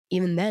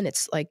even then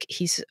it's like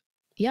it's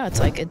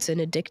like it's an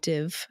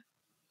addictive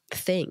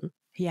thing.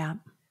 Yeah.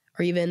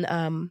 Or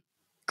even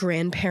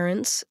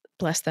grandparents,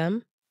 bless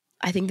them.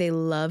 I think they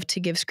love to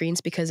give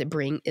screens because it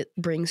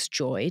brings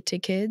joy to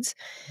kids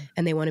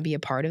and they want to be a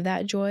part of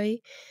that joy.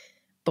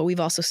 But we've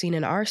also seen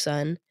in our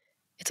son,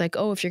 it's like,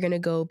 oh, if you're going to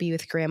go be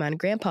with grandma and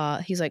grandpa,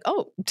 he's like,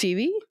 oh,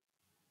 TV?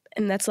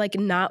 And that's like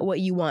not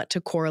what you want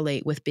to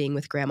correlate with being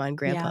with grandma and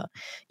grandpa.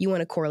 Yeah. You want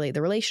to correlate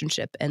the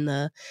relationship and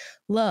the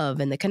love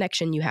and the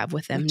connection you have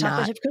with them. Like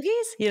chocolate chip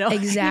cookies, you know?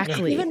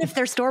 Exactly. Even if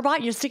they're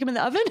store-bought, you stick them in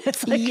the oven.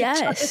 It's like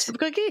chocolate chip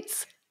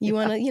cookies. You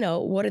want to, you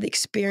know, what are the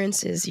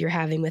experiences you're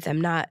having with them?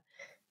 Not,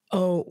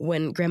 oh,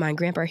 when grandma and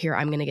grandpa are here,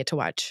 I'm going to get to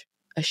watch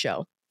a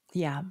show.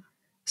 Yeah.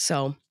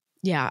 So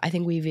yeah, I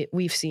think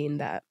we've seen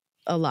that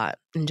a lot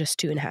in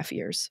just 2.5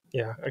 years.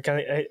 Yeah.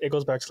 It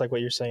goes back to like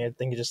what you're saying. I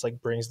think it just like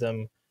brings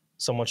them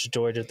so much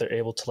joy that they're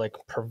able to like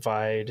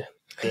provide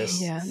this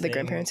the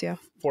grandparents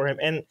for him,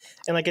 and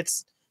like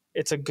it's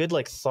a good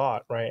like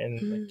thought, right?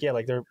 And like,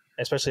 like they're,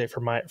 especially for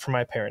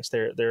my parents,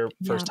 they're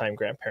first time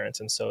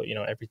grandparents, and so, you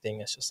know, everything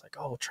is just like,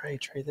 oh, try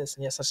this,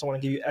 and yes, I just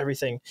want to give you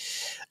everything,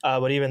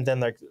 but even then,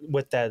 like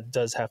with that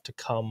does have to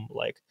come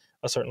like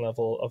a certain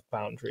level of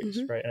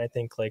boundaries, right? And I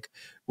think like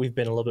we've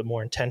been a little bit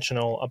more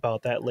intentional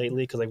about that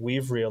lately, because like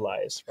we've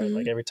realized, right,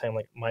 like every time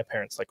like my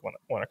parents like want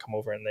to come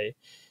over and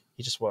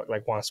he just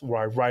wants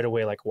right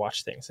away like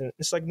watch things, and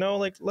it's like, no,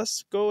 like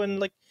let's go and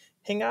like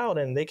hang out,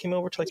 and they came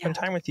over to like spend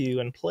time with you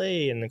and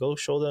play and go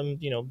show them,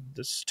 you know,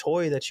 this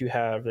toy that you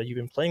have that you've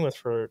been playing with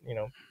for, you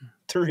know,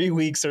 3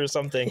 weeks or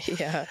something.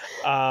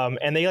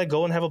 And they like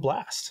go and have a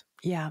blast.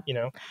 Yeah. You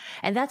know,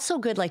 and that's so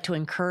good, like to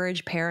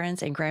encourage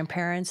parents and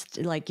grandparents,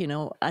 to, like, you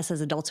know, us as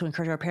adults to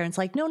encourage our parents,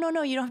 like, no,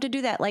 you don't have to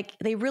do that. Like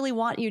they really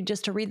want you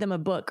just to read them a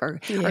book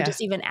or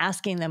just even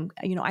asking them,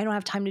 you know, I don't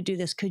have time to do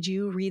this. Could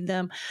you read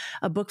them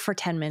a book for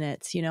 10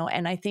 minutes, you know?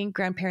 And I think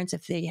grandparents,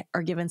 if they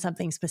are given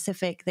something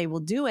specific, they will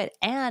do it.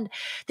 And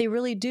they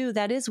really do.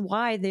 That is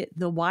why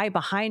the why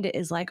behind it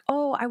is like,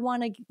 oh, I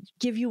want to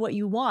give you what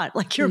you want.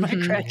 Like you're my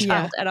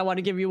grandchild and I want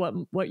to give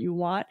you what you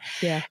want.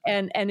 Yeah.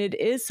 And it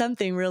is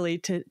something really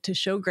to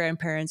show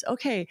grandparents,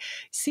 okay,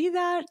 see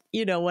that,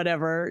 you know,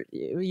 whatever,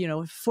 you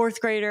know, 4th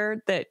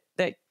grader that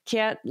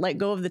can't let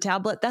go of the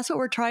tablet. That's what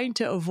we're trying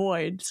to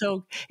avoid.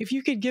 So if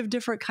you could give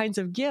different kinds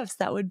of gifts,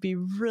 that would be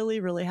really,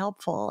 really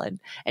helpful,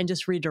 and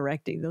just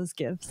redirecting those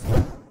gifts.